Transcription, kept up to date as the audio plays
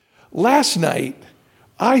Last night,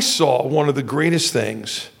 I saw one of the greatest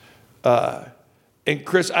things. And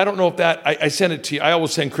Chris, I don't know if I sent it to you. I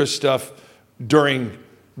always send Chris stuff during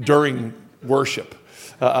worship.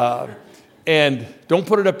 And don't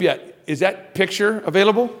put it up yet. Is that picture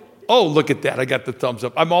available? Oh, look at that. I got the thumbs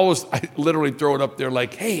up. I literally throw it up there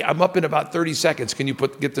like, hey, I'm up in about 30 seconds. Can you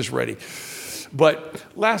get this ready? But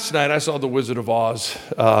last night I saw The Wizard of Oz.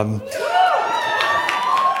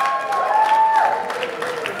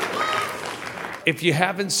 If you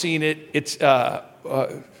haven't seen it, it's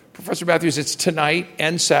Professor Matthews, it's tonight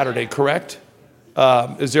and Saturday, correct?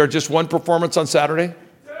 Is there just one performance on Saturday?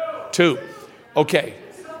 Two. Okay.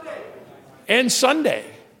 And Sunday.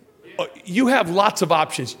 You have lots of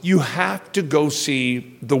options. You have to go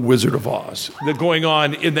see The Wizard of Oz. They're going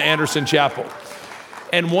on in the Anderson Chapel.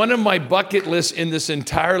 And one of my bucket lists in this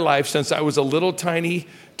entire life since I was a little tiny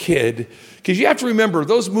kid, because you have to remember,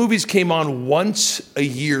 those movies came on once a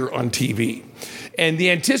year on TV. And the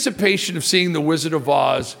anticipation of seeing The Wizard of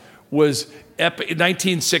Oz was epic,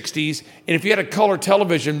 1960s. And if you had a color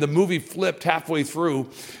television, the movie flipped halfway through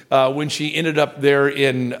when she ended up there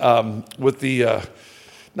with the...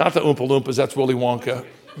 not the Oompa Loompas, that's Willy Wonka.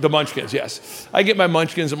 The Munchkins, yes. I get my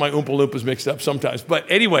Munchkins and my Oompa Loompas mixed up sometimes. But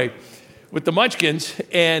anyway, with the Munchkins,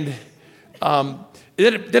 and then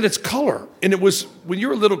it's color. And it was, when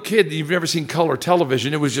you're a little kid, you've never seen color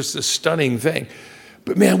television, it was just a stunning thing.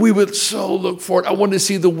 But man, we would so look for it. I wanted to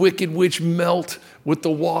see the Wicked Witch melt with the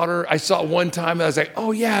water. I saw it one time and I was like,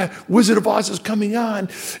 oh yeah, Wizard of Oz is coming on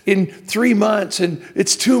in 3 months and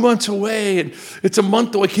it's 2 months away and it's a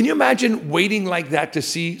month away. Can you imagine waiting like that to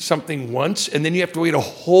see something once and then you have to wait a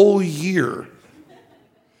whole year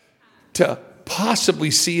to possibly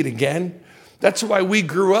see it again? That's why we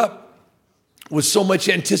grew up with so much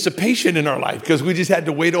anticipation in our life, because we just had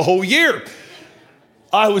to wait a whole year.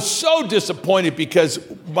 I was so disappointed because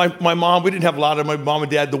my mom, we didn't have a lot of my mom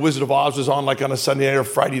and dad. The Wizard of Oz was on like on a Sunday night or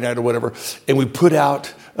Friday night or whatever. And we put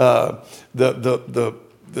out the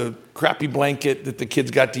crappy blanket that the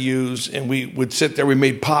kids got to use. And we would sit there, we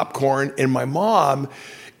made popcorn. And my mom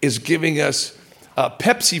is giving us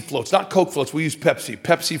Pepsi floats, not Coke floats. We use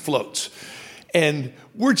Pepsi floats. And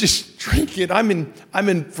we're just drinking. I'm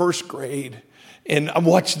in first grade and I'm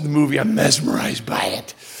watching the movie. I'm mesmerized by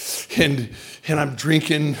it. And I'm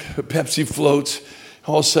drinking Pepsi floats.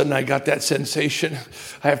 All of a sudden, I got that sensation.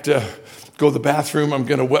 I have to go to the bathroom. I'm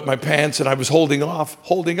going to wet my pants. And I was holding off.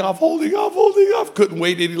 Couldn't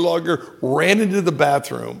wait any longer. Ran into the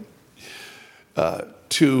bathroom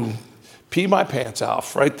to pee my pants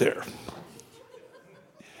off right there.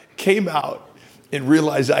 Came out and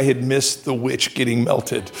realized I had missed the witch getting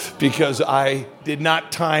melted because I did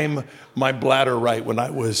not time my bladder right when I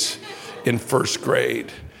was in first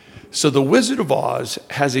grade. So The Wizard of Oz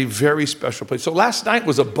has a very special place. So last night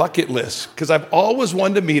was a bucket list because I've always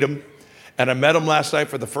wanted to meet him. And I met him last night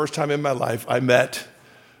for the first time in my life. I met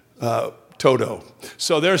Toto.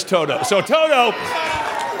 So there's Toto. So Toto,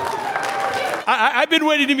 I've been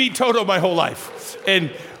waiting to meet Toto my whole life. And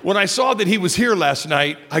when I saw that he was here last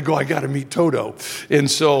night, I got to meet Toto. And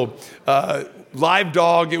so live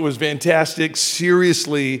dog, it was fantastic.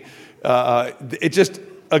 Seriously, it just...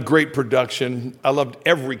 a great production. I loved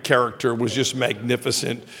every character, was just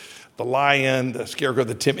magnificent. The lion, the scarecrow,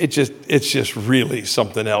 the Tim, it's just really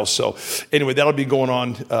something else. So anyway, that'll be going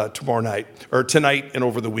on tomorrow night, or tonight and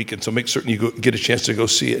over the weekend. So make certain you get a chance to go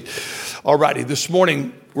see it. All righty, this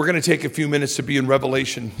morning, we're going to take a few minutes to be in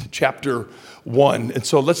Revelation chapter 1. And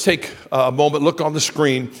so let's take a moment, look on the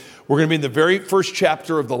screen. We're going to be in the very first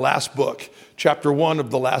chapter of the last book, chapter 1 of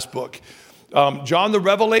the last book. John the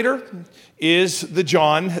Revelator is the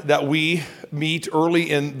John that we meet early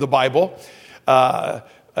in the Bible.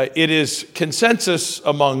 It is consensus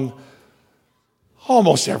among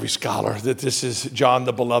almost every scholar that this is John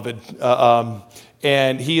the Beloved.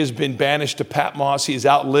 And he has been banished to Patmos. He has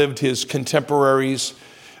outlived his contemporaries.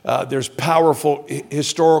 There's powerful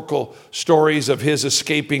historical stories of his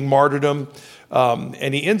escaping martyrdom.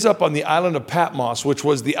 And he ends up on the island of Patmos, which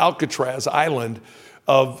was the Alcatraz island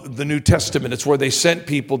of the New Testament. It's where they sent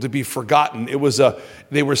people to be forgotten.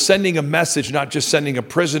 They were sending a message, not just sending a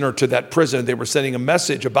prisoner to that prison. They were sending a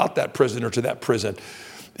message about that prisoner to that prison.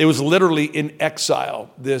 It was literally in exile,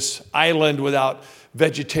 this island without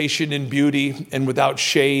vegetation and beauty and without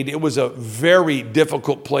shade. It was a very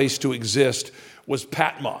difficult place to exist, was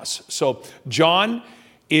Patmos. So John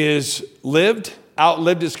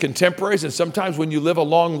outlived his contemporaries, and sometimes when you live a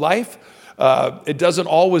long life, it doesn't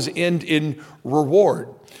always end in reward.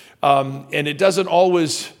 And it doesn't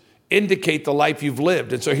always indicate the life you've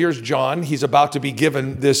lived. And so here's John. He's about to be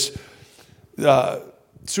given this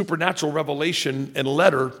supernatural revelation and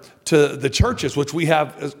letter to the churches, which we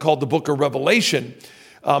have called the book of Revelation.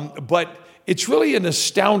 But it's really an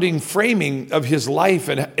astounding framing of his life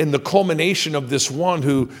and the culmination of this one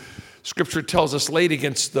who Scripture tells us laid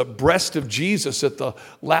against the breast of Jesus at the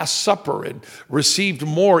Last Supper and received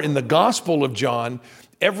more in the Gospel of John.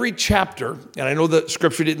 Every chapter, and I know that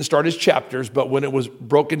Scripture didn't start as chapters, but when it was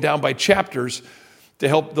broken down by chapters to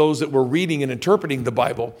help those that were reading and interpreting the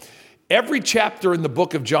Bible, every chapter in the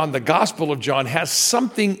book of John, the Gospel of John, has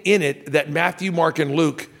something in it that Matthew, Mark, and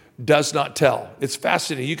Luke does not tell. It's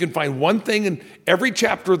fascinating. You can find one thing in every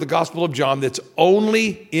chapter of the Gospel of John that's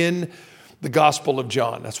only in the Gospel of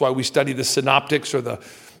John. That's why we study the synoptics or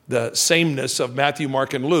the sameness of Matthew,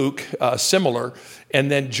 Mark, and Luke, similar. And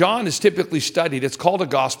then John is typically studied. It's called a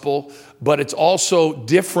gospel, but it's also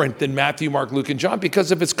different than Matthew, Mark, Luke, and John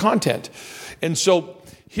because of its content. And so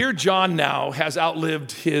here John now has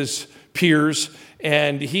outlived his peers,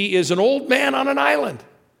 and he is an old man on an island.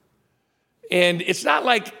 And it's not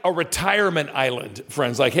like a retirement island,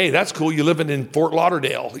 friends. Like, hey, that's cool. You're living in Fort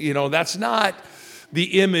Lauderdale. You know, that's not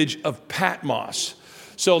the image of Patmos.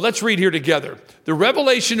 So let's read here together. The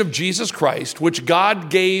revelation of Jesus Christ, which God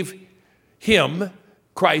gave him,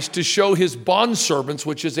 Christ, to show his bondservants,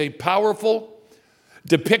 which is a powerful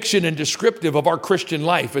depiction and descriptive of our Christian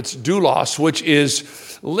life. It's doulos, which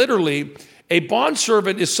is literally a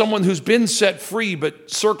bondservant is someone who's been set free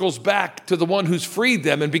but circles back to the one who's freed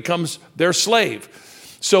them and becomes their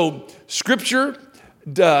slave. So Scripture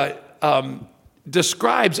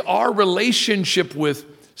describes our relationship with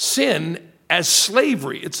sin as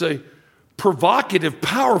slavery. It's a provocative,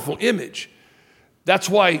 powerful image. That's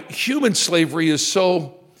why human slavery is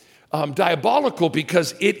so diabolical,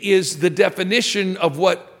 because it is the definition of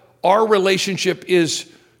what our relationship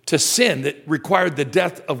is to sin that required the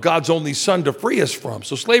death of God's only Son to free us from.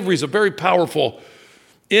 So slavery is a very powerful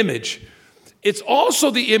image. It's also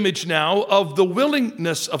the image now of the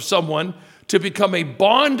willingness of someone to become a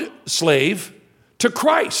bond slave to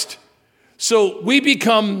Christ. So we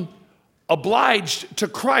become obliged to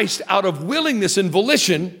Christ out of willingness and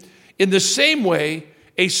volition in the same way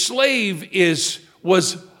a slave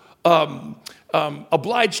was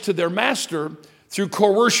obliged to their master through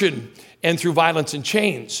coercion and through violence and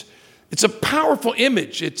chains. It's a powerful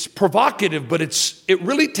image. It's provocative, but it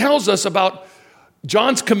really tells us about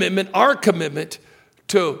John's commitment, our commitment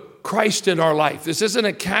to Christ in our life. This isn't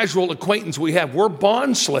a casual acquaintance we have. We're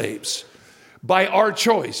bond slaves by our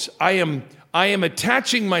choice. I am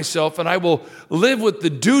attaching myself, and I will live with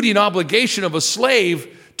the duty and obligation of a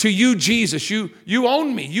slave to you, Jesus. You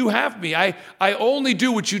own me. You have me. I only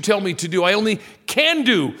do what you tell me to do. I only can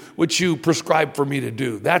do what you prescribe for me to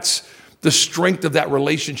do. That's the strength of that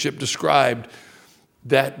relationship described,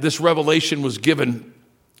 that this revelation was given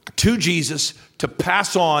to Jesus to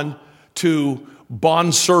pass on to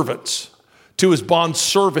bondservants, to his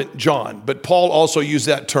bondservant John. But Paul also used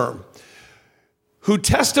that term, who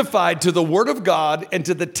testified to the word of God and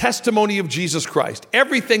to the testimony of Jesus Christ,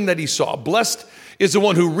 everything that he saw. Blessed is the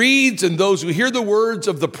one who reads and those who hear the words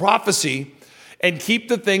of the prophecy and keep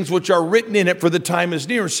the things which are written in it, for the time is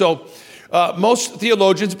near. So most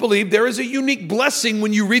theologians believe there is a unique blessing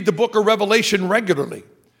when you read the book of Revelation regularly.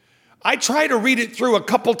 I try to read it through a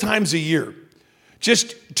couple times a year,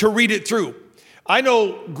 just to read it through. I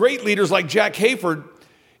know great leaders like Jack Hayford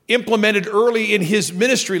implemented early in his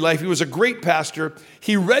ministry life. He was a great pastor.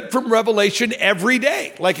 He read from Revelation every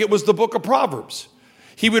day, like it was the book of Proverbs.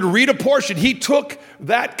 He would read a portion. He took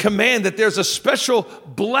that command that there's a special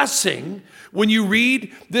blessing when you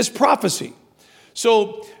read this prophecy.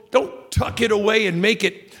 So don't tuck it away and make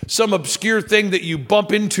it some obscure thing that you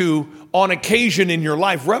bump into on occasion in your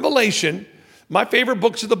life. Revelation, my favorite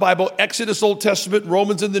books of the Bible, Exodus, Old Testament,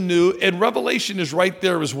 Romans, and the New, and Revelation is right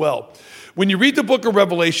there as well. When you read the book of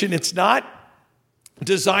Revelation, it's not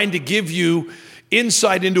designed to give you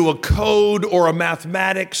insight into a code or a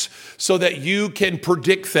mathematics so that you can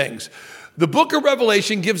predict things. The book of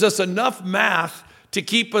Revelation gives us enough math to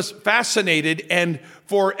keep us fascinated and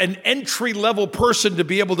for an entry-level person to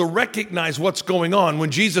be able to recognize what's going on.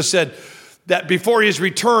 When Jesus said that before his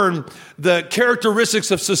return, the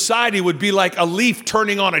characteristics of society would be like a leaf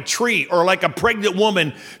turning on a tree or like a pregnant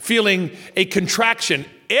woman feeling a contraction.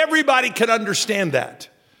 Everybody can understand that.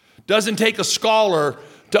 Doesn't take a scholar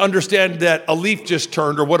to understand that a leaf just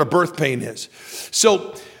turned or what a birth pain is.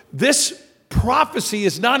 So this prophecy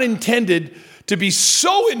is not intended to be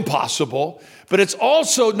so impossible, but it's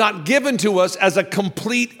also not given to us as a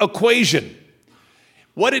complete equation.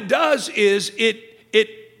 What it does is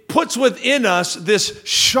it puts within us this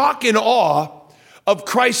shock and awe of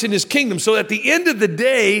Christ and his kingdom. So at the end of the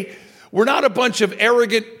day, We're not a bunch of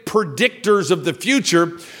arrogant predictors of the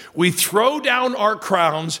future. We throw down our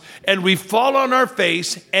crowns and we fall on our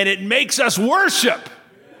face, and it makes us worship.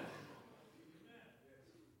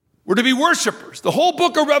 We're to be worshipers. The whole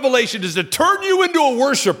book of Revelation is to turn you into a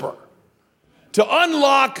worshiper, to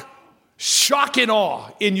unlock shock and awe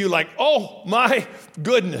in you, like, oh my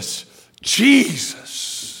goodness,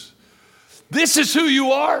 Jesus. This is who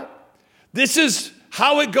you are. This is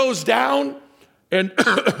how it goes down. And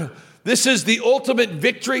this is the ultimate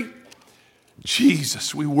victory.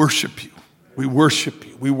 Jesus, we worship you. We worship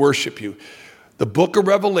you. We worship you. The book of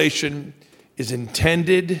Revelation is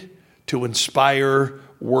intended to inspire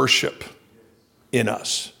worship in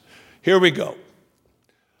us. Here we go.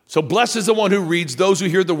 So blessed is the one who reads, those who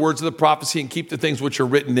hear the words of the prophecy and keep the things which are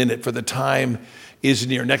written in it, for the time is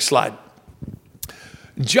near. Next slide.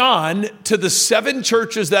 John, to the 7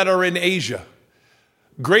 churches that are in Asia,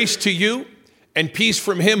 grace to you and peace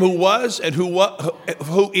from him who was and who was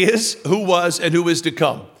and who is to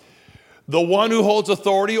come, the one who holds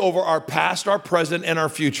authority over our past, our present, and our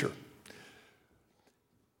future.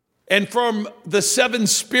 And from the 7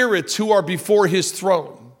 spirits who are before his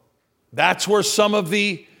throne. That's where some of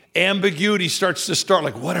the ambiguity starts to start.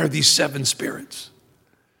 Like, what are these 7 spirits?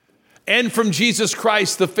 And from Jesus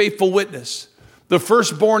Christ, the faithful witness, the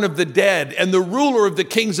firstborn of the dead, and the ruler of the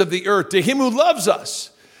kings of the earth, to him who loves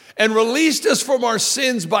us and released us from our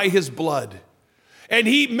sins by his blood. And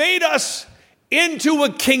he made us into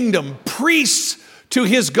a kingdom, priests to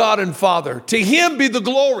his God and Father. To him be the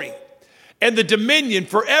glory and the dominion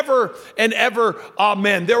forever and ever.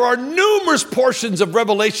 Amen. There are numerous portions of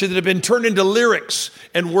Revelation that have been turned into lyrics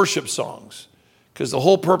and worship songs, because the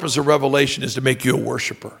whole purpose of Revelation is to make you a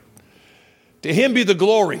worshiper. To him be the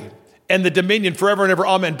glory and the dominion forever and ever.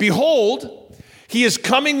 Amen. Behold, he is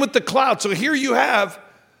coming with the cloud. So here you have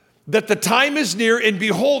that the time is near, and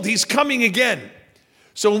behold, he's coming again.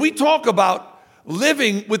 So when we talk about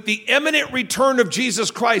living with the imminent return of Jesus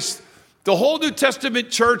Christ, the whole New Testament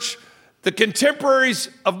church, the contemporaries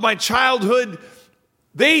of my childhood,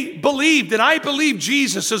 they believed, and I believe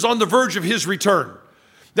Jesus is on the verge of his return.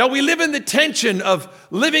 Now we live in the tension of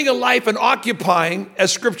living a life and occupying,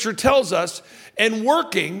 as scripture tells us, and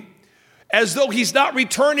working as though he's not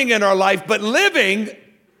returning in our life, but living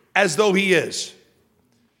as though he is.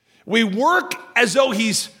 We work as though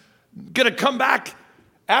he's going to come back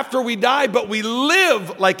after we die, but we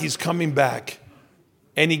live like he's coming back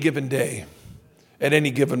any given day, at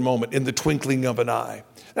any given moment, in the twinkling of an eye.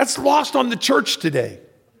 That's lost on the church today.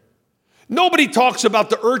 Nobody talks about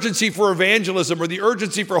the urgency for evangelism or the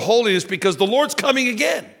urgency for holiness, because the Lord's coming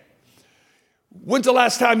again. When's the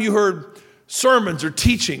last time you heard sermons or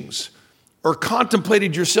teachings or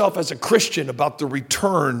contemplated yourself as a Christian about the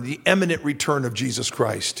return, the imminent return of Jesus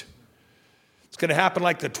Christ? It's going to happen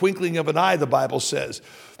like the twinkling of an eye, the Bible says.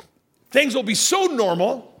 Things will be so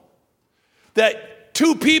normal that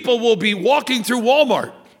 2 people will be walking through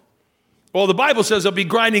Walmart. Well, the Bible says they'll be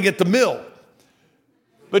grinding at the mill.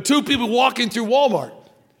 But 2 people walking through Walmart.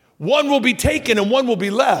 One will be taken and one will be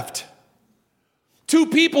left. 2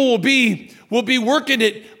 people will be working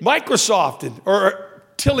at Microsoft or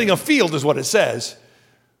tilling a field is what it says.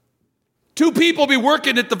 2 people will be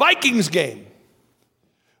working at the Vikings game.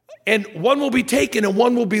 And one will be taken and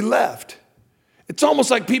one will be left. It's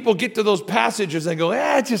almost like people get to those passages and go,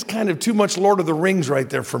 it's just kind of too much Lord of the Rings right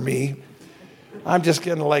there for me. I'm just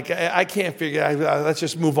going to I can't figure it out. Let's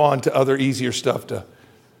just move on to other easier stuff.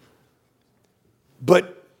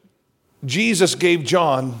 But Jesus gave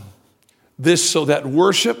John this so that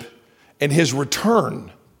worship and his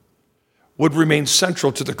return would remain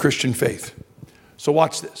central to the Christian faith. So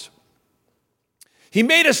watch this. He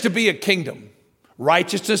made us to be a kingdom,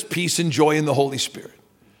 righteousness, peace, and joy in the Holy Spirit.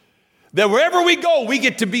 That wherever we go, we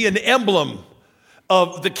get to be an emblem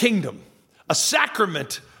of the kingdom, a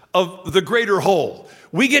sacrament of the greater whole.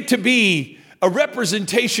 We get to be a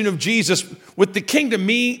representation of Jesus with the kingdom,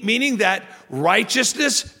 meaning that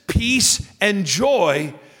righteousness, peace, and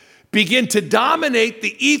joy begin to dominate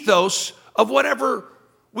the ethos of whatever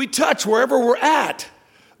we touch, wherever we're at.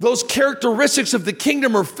 Those characteristics of the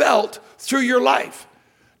kingdom are felt through your life.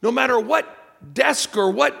 No matter what desk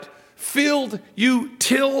or what field you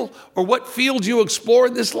till or what field you explore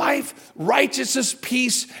in this life, righteousness,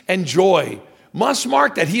 peace, and joy must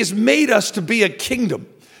mark that. He has made us to be a kingdom,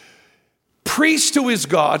 priest to his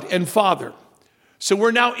God and Father. So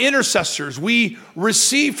we're now intercessors. We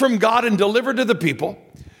receive from God and deliver to the people.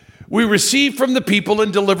 We receive from the people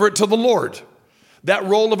and deliver it to the Lord. That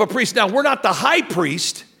role of a priest. Now, we're not the high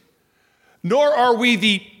priest, nor are we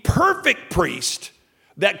the perfect priest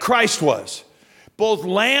that Christ was. Both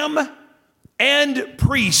lamb and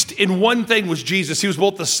priest in one thing was Jesus. He was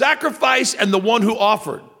both the sacrifice and the one who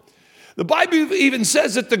offered. The Bible even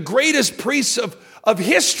says that the greatest priests of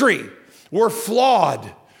history were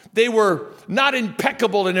flawed. They were not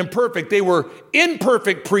impeccable and imperfect. They were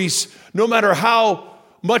imperfect priests, no matter how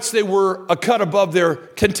much they were a cut above their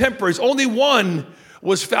contemporaries. Only one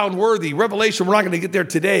was found worthy. Revelation, we're not going to get there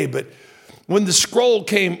today, but when the scroll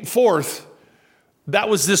came forth, that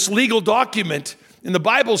was this legal document. And the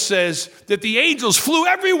Bible says that the angels flew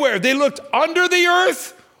everywhere. They looked under the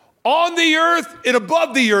earth, on the earth, and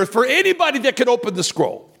above the earth for anybody that could open the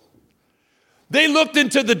scroll. They looked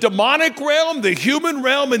into the demonic realm, the human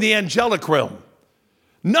realm, and the angelic realm.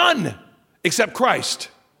 None except Christ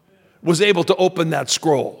was able to open that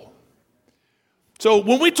scroll. So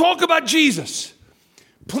when we talk about Jesus,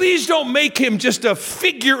 please don't make him just a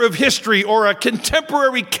figure of history or a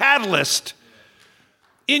contemporary catalyst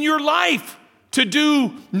in your life to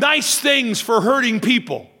do nice things for hurting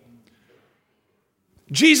people.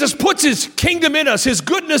 Jesus puts his kingdom in us, his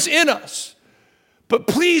goodness in us. But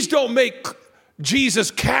please don't make Jesus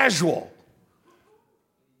casual.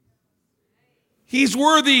 He's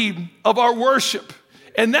worthy of our worship.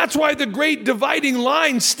 And that's why the great dividing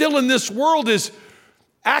line still in this world is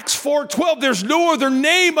Acts 4:12. There's no other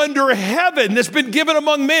name under heaven that's been given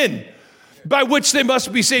among men by which they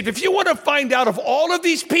must be saved. If you want to find out of all of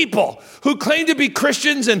these people who claim to be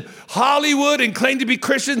Christians in Hollywood and claim to be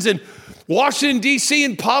Christians in Washington, D.C.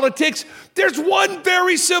 and politics, there's one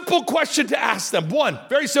very simple question to ask them. One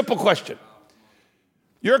very simple question.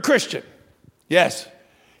 You're a Christian. Yes.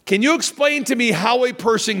 Can you explain to me how a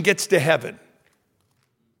person gets to heaven?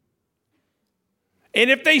 And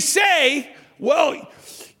if they say, well,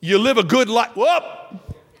 you live a good life, whoop,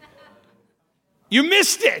 you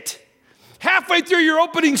missed it. Halfway through your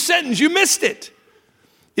opening sentence, you missed it.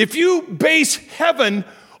 If you base heaven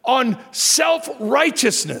on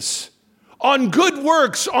self-righteousness, on good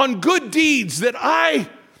works, on good deeds that I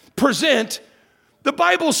present, the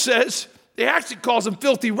Bible says, it actually calls them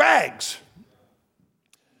filthy rags.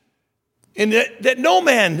 And that no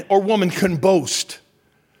man or woman can boast.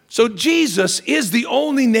 So Jesus is the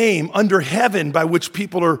only name under heaven by which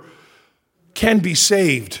people can be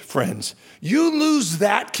saved, friends. You lose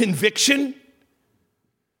that conviction,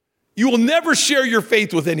 you will never share your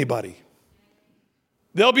faith with anybody.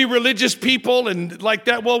 There'll be religious people and like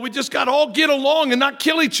that, well, we just got to all get along and not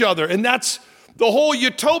kill each other. And that's the whole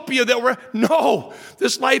utopia no,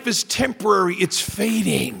 this life is temporary. It's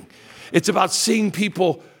fading. It's about seeing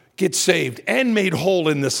people get saved and made whole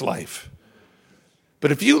in this life.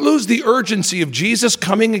 But if you lose the urgency of Jesus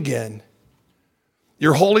coming again,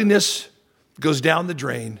 your holiness goes down the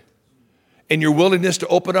drain, and your willingness to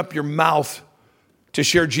open up your mouth to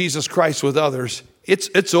share Jesus Christ with others,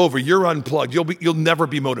 it's over. You're unplugged. You'll never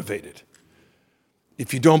be motivated.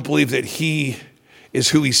 If you don't believe that he is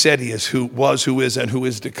who he said he is, who was, who is, and who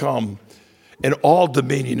is to come, and all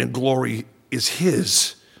dominion and glory is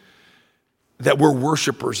his, that we're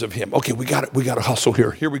worshipers of him. Okay, we got to hustle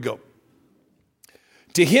here. Here we go.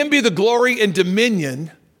 To him be the glory and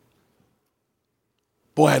dominion.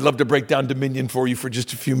 Boy, I'd love to break down dominion for you for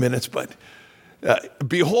just a few minutes, but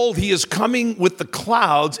behold, he is coming with the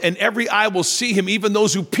clouds, and every eye will see him, even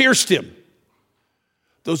those who pierced him,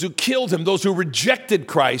 those who killed him, those who rejected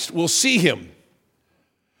Christ will see him.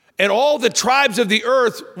 And all the tribes of the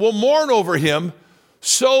earth will mourn over him.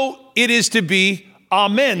 So it is to be,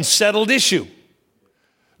 amen, settled issue.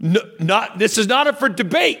 This is not up for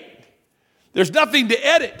debate. There's nothing to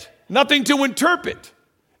edit, nothing to interpret.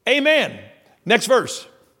 Amen. Next verse.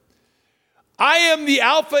 I am the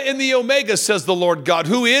Alpha and the Omega, says the Lord God,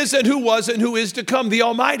 who is and who was and who is to come, the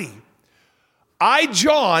Almighty. I,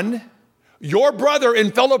 John, your brother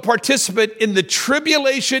and fellow participant in the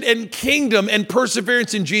tribulation and kingdom and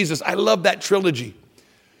perseverance in Jesus. I love that trilogy.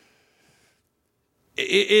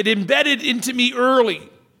 It embedded into me early.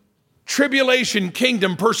 Tribulation,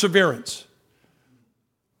 kingdom, perseverance.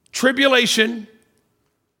 Tribulation,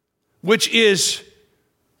 which is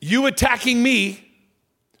you attacking me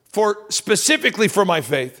specifically for my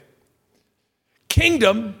faith.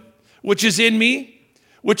 Kingdom, which is in me,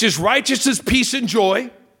 which is righteousness, peace, and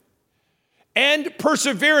joy. And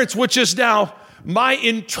perseverance, which is now my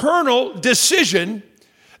internal decision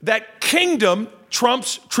that kingdom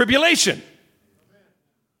trumps tribulation.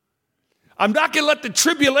 I'm not going to let the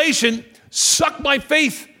tribulation suck my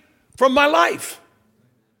faith from my life.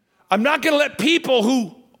 I'm not going to let people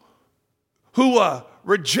who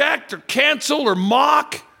reject or cancel or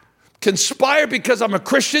mock, conspire because I'm a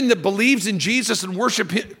Christian that believes in Jesus and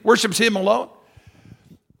worships him alone.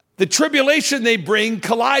 The tribulation they bring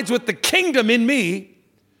collides with the kingdom in me,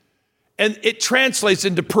 And it translates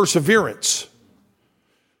into perseverance.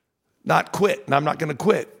 Not quit, and I'm not going to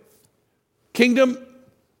quit. Kingdom,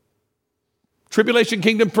 tribulation,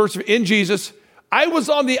 kingdom, in Jesus. I was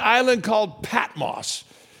on the island called Patmos.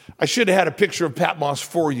 I should have had a picture of Patmos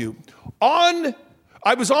for you. I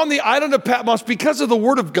was on the island of Patmos because of the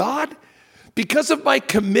Word of God, because of my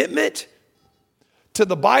commitment to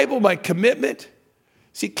the Bible, my commitment.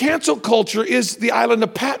 See, cancel culture is the island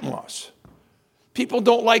of Patmos. People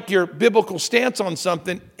don't like your biblical stance on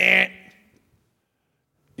something,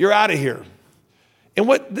 you're out of here. And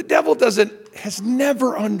what the devil has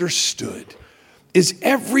never understood is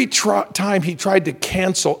every time he tried to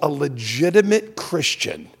cancel a legitimate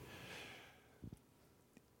Christian,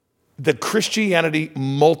 the Christianity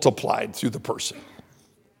multiplied through the person.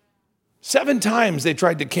 7 times they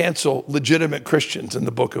tried to cancel legitimate Christians in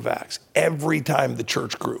the book of Acts. Every time the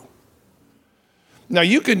church grew. Now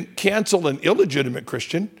you can cancel an illegitimate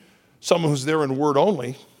Christian, someone who's there in word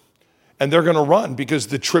only, and they're going to run because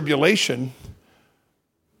the tribulation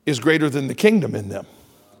is greater than the kingdom in them.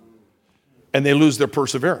 And they lose their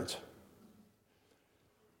perseverance.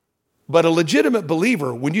 But a legitimate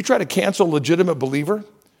believer, when you try to cancel a legitimate believer,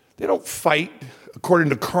 they don't fight according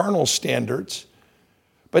to carnal standards,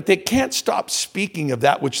 but they can't stop speaking of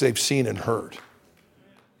that which they've seen and heard.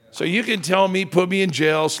 So you can tell me, put me in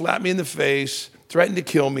jail, slap me in the face, threaten to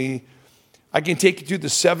kill me. I can take you through the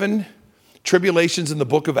 7 tribulations in the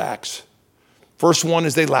book of Acts. First one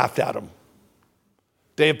is they laughed at him.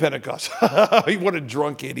 Day of Pentecost. What a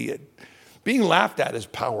drunk idiot. Being laughed at is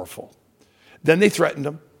powerful. Then they threatened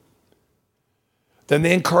him. Then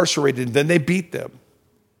they incarcerated him. Then they beat them.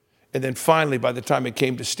 And then finally, by the time it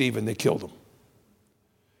came to Stephen, they killed him.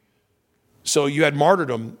 So you had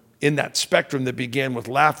martyrdom in that spectrum that began with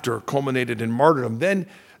laughter, culminated in martyrdom. Then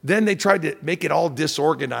they tried to make it all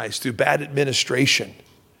disorganized through bad administration.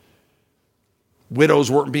 Widows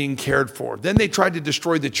weren't being cared for. Then they tried to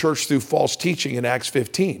destroy the church through false teaching in Acts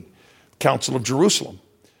 15. Council of Jerusalem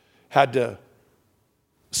had to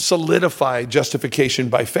solidify justification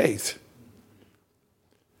by faith.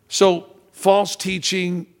 So false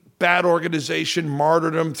teaching, bad organization,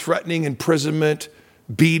 martyrdom, threatening, imprisonment,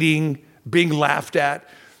 beating, being laughed at.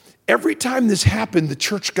 Every time this happened, the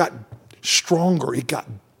church got stronger. It got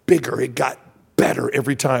bigger. It got better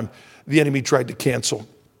every time the enemy tried to cancel.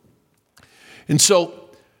 And so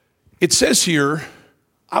it says here,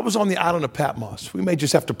 I was on the island of Patmos. We may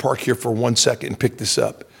just have to park here for 1 second and pick this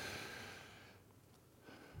up.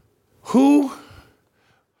 Who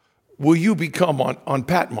will you become on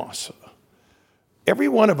Patmos? Every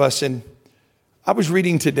one of us, and I was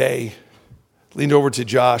reading today, leaned over to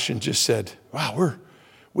Josh and just said, wow,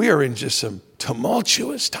 we are in just some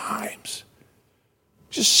tumultuous times,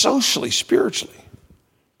 just socially, spiritually.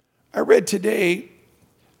 I read today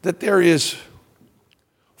that there is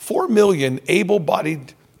 4 million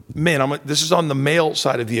able-bodied men. This is on the male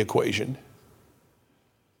side of the equation.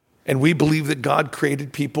 And we believe that God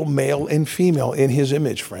created people male and female in his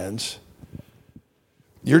image, friends.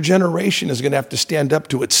 Your generation is going to have to stand up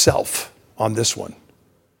to itself on this one.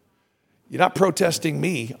 You're not protesting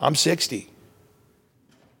me. I'm 60.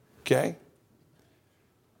 Okay?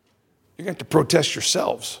 You're going to have to protest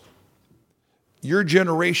yourselves. Your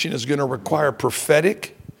generation is going to require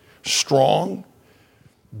prophetic, strong,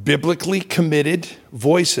 biblically committed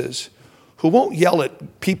voices who won't yell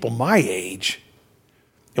at people my age,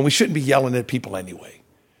 and we shouldn't be yelling at people anyway,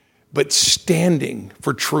 but standing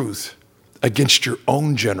for truth against your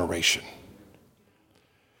own generation.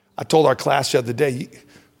 I told our class the other day,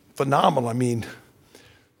 phenomenal. I mean,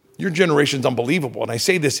 your generation's unbelievable. And I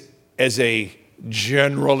say this as a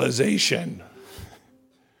generalization.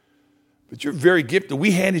 But you're very gifted.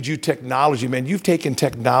 We handed you technology, man. You've taken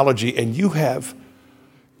technology and you have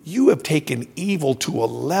taken evil to a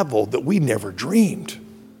level that we never dreamed.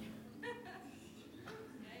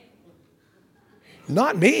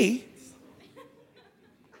 Not me.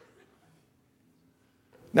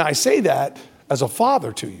 Now, I say that as a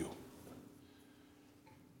father to you.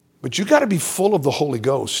 But you got to be full of the Holy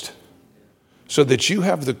Ghost so that you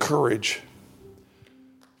have the courage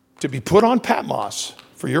to be put on Patmos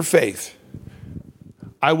for your faith.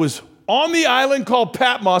 I was on the island called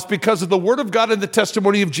Patmos because of the word of God and the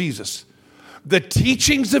testimony of Jesus. The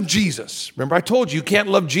teachings of Jesus. Remember, I told you, you can't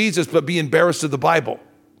love Jesus but be embarrassed of the Bible.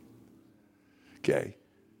 Okay.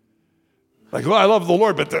 Like, well, I love the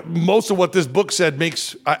Lord, but most of what this book said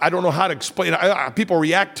makes, I don't know how to explain it. People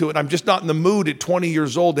react to it. I'm just not in the mood at 20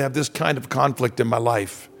 years old to have this kind of conflict in my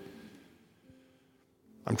life.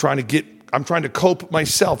 I'm trying to cope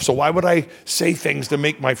myself. So why would I say things to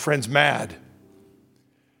make my friends mad?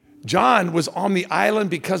 John was on the island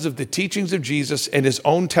because of the teachings of Jesus and his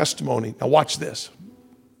own testimony. Now watch this.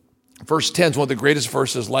 Verse 10 is one of the greatest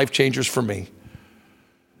verses, life changers for me.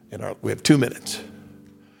 We have 2 minutes.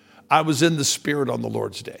 I was in the Spirit on the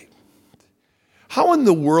Lord's day. How in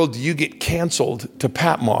the world do you get canceled to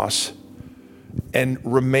Patmos and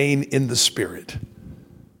remain in the Spirit?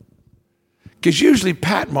 Because usually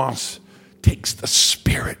Patmos takes the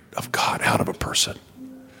Spirit of God out of a person.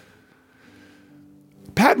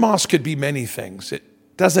 Patmos could be many things. It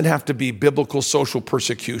doesn't have to be biblical social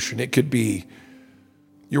persecution. It could be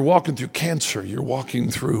you're walking through cancer. You're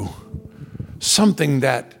walking through something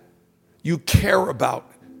that you care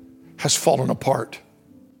about has fallen apart.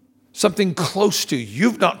 Something close to you.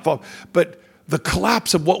 You've not fallen, but the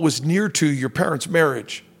collapse of what was near to your parents'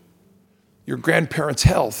 marriage, your grandparents'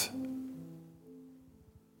 health.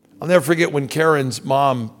 I'll never forget when Karen's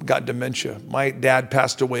mom got dementia. My dad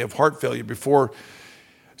passed away of heart failure before.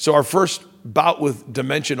 So our first bout with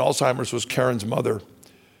dementia and Alzheimer's was Karen's mother.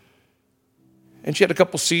 And she had a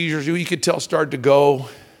couple seizures. You could tell started to go.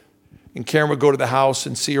 And Karen would go to the house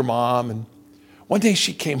and see her mom. And one day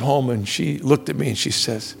she came home and she looked at me and she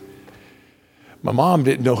says, my mom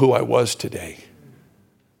didn't know who I was today.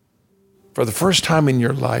 For the first time in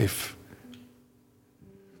your life,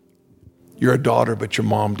 you're a daughter, but your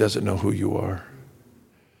mom doesn't know who you are.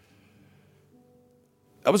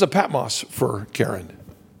 That was a Patmos for Karen.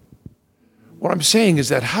 What I'm saying is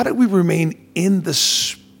that how do we remain in the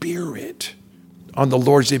Spirit on the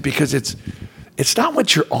Lord's day? Because it's not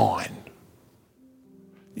what you're on.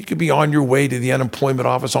 You could be on your way to the unemployment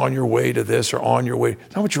office, on your way to this, or on your way.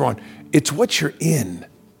 It's not what you're on. It's what you're in.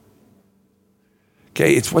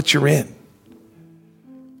 Okay, it's what you're in.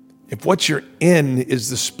 If what you're in is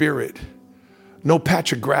the Spirit, no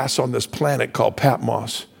patch of grass on this planet called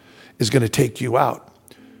Patmos is going to take you out,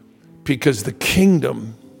 because the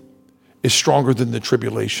kingdom is stronger than the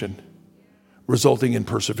tribulation, resulting in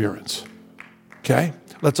perseverance. Okay?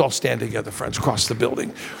 Let's all stand together, friends, across the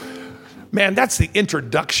building. Man, that's the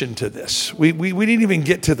introduction to this. We didn't even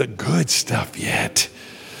get to the good stuff yet.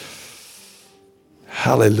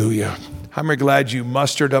 Hallelujah. I'm glad you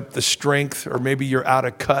mustered up the strength, or maybe you're out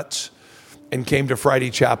of cuts and came to Friday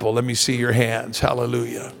Chapel. Let me see your hands.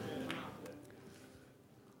 Hallelujah.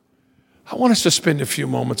 I want us to spend a few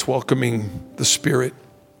moments welcoming the Spirit.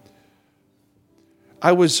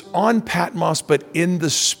 I was on Patmos, but in the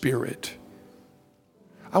Spirit.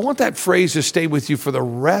 I want that phrase to stay with you for the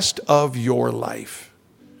rest of your life.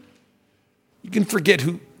 You can forget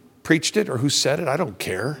who preached it or who said it. I don't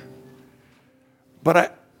care.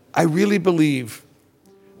 But I really believe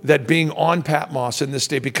that being on Patmos in this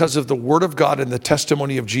day, because of the Word of God and the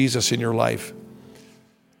testimony of Jesus in your life,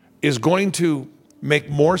 is going to make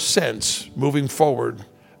more sense moving forward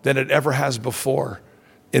than it ever has before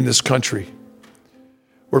in this country,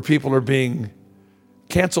 where people are being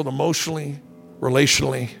canceled emotionally,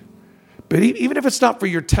 relationally. But even if it's not for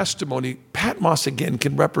your testimony, Patmos again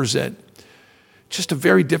can represent just a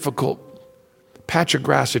very difficult patch of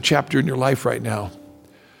grass, a chapter in your life right now.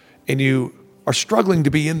 And you are struggling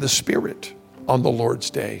to be in the Spirit on the Lord's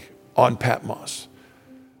day, on Patmos.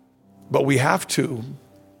 But we have to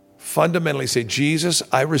fundamentally say, Jesus,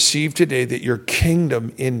 I receive today that your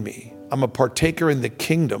kingdom in me, I'm a partaker in the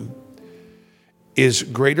kingdom, is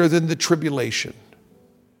greater than the tribulation.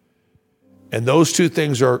 And those two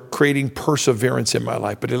things are creating perseverance in my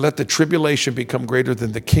life. But to let the tribulation become greater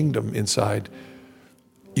than the kingdom inside,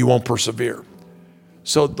 you won't persevere.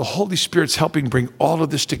 So the Holy Spirit's helping bring all of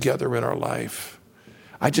this together in our life.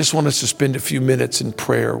 I just want us to spend a few minutes in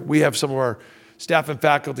prayer. We have some of our staff and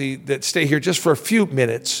faculty that stay here just for a few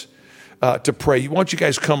minutes to pray. Why don't you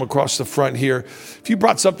guys come across the front here? If you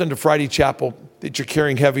brought something to Friday Chapel that you're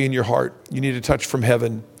carrying heavy in your heart, you need a touch from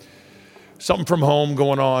heaven, something from home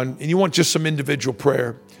going on, and you want just some individual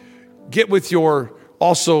prayer, get with your,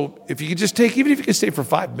 also, if you could just take, even if you can stay for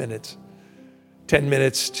 5 minutes, 10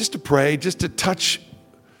 minutes, just to pray, just to touch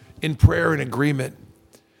in prayer and agreement,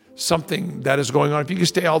 something that is going on. If you can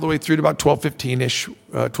stay all the way through to about 12:15-ish,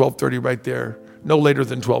 12:30 right there, no later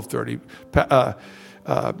than 12:30.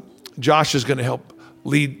 Josh is going to help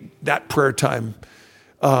lead that prayer time.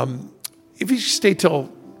 If you stay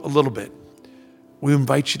till a little bit, we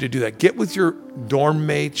invite you to do that. Get with your dorm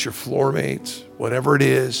mates, your floor mates, whatever it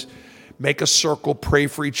is. Make a circle, pray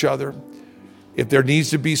for each other. If there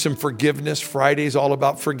needs to be some forgiveness, Friday's all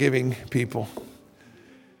about forgiving people.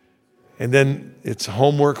 And then it's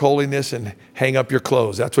homework, holiness, and hang up your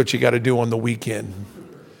clothes. That's what you got to do on the weekend.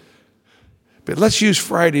 But let's use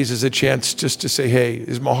Fridays as a chance just to say, hey,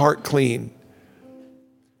 is my heart clean?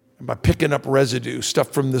 Am I picking up residue,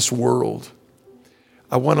 stuff from this world?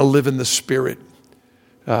 I want to live in the Spirit,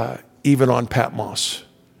 even on Patmos.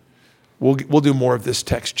 We'll do more of this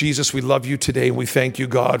text. Jesus, we love you today, and we thank you,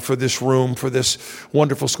 God, for this room, for this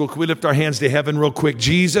wonderful school. Can we lift our hands to heaven real quick?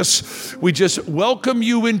 Jesus, we just welcome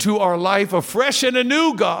you into our life afresh and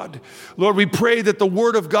anew, God. Lord, we pray that the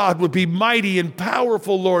word of God would be mighty and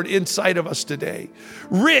powerful, Lord, inside of us today.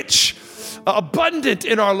 Rich, abundant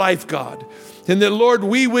in our life, God. And that, Lord,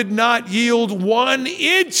 we would not yield 1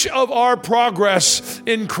 inch of our progress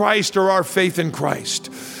in Christ or our faith in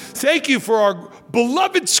Christ. Thank you for our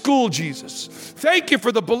beloved school, Jesus. Thank you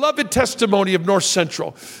for the beloved testimony of North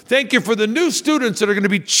Central. Thank you for the new students that are going to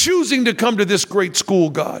be choosing to come to this great school,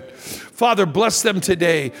 God. Father, bless them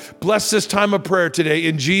today. Bless this time of prayer today.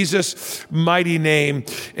 In Jesus' mighty name,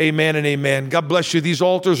 amen and amen. God bless you. These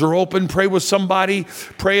altars are open. Pray with somebody.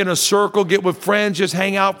 Pray in a circle. Get with friends. Just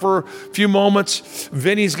hang out for a few moments.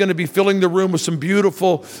 Vinny's going to be filling the room with some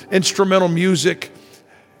beautiful instrumental music.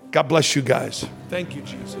 God bless you guys. Thank you,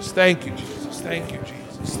 Jesus. Thank you, Jesus. Thank you,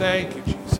 Jesus. Thank you, Jesus.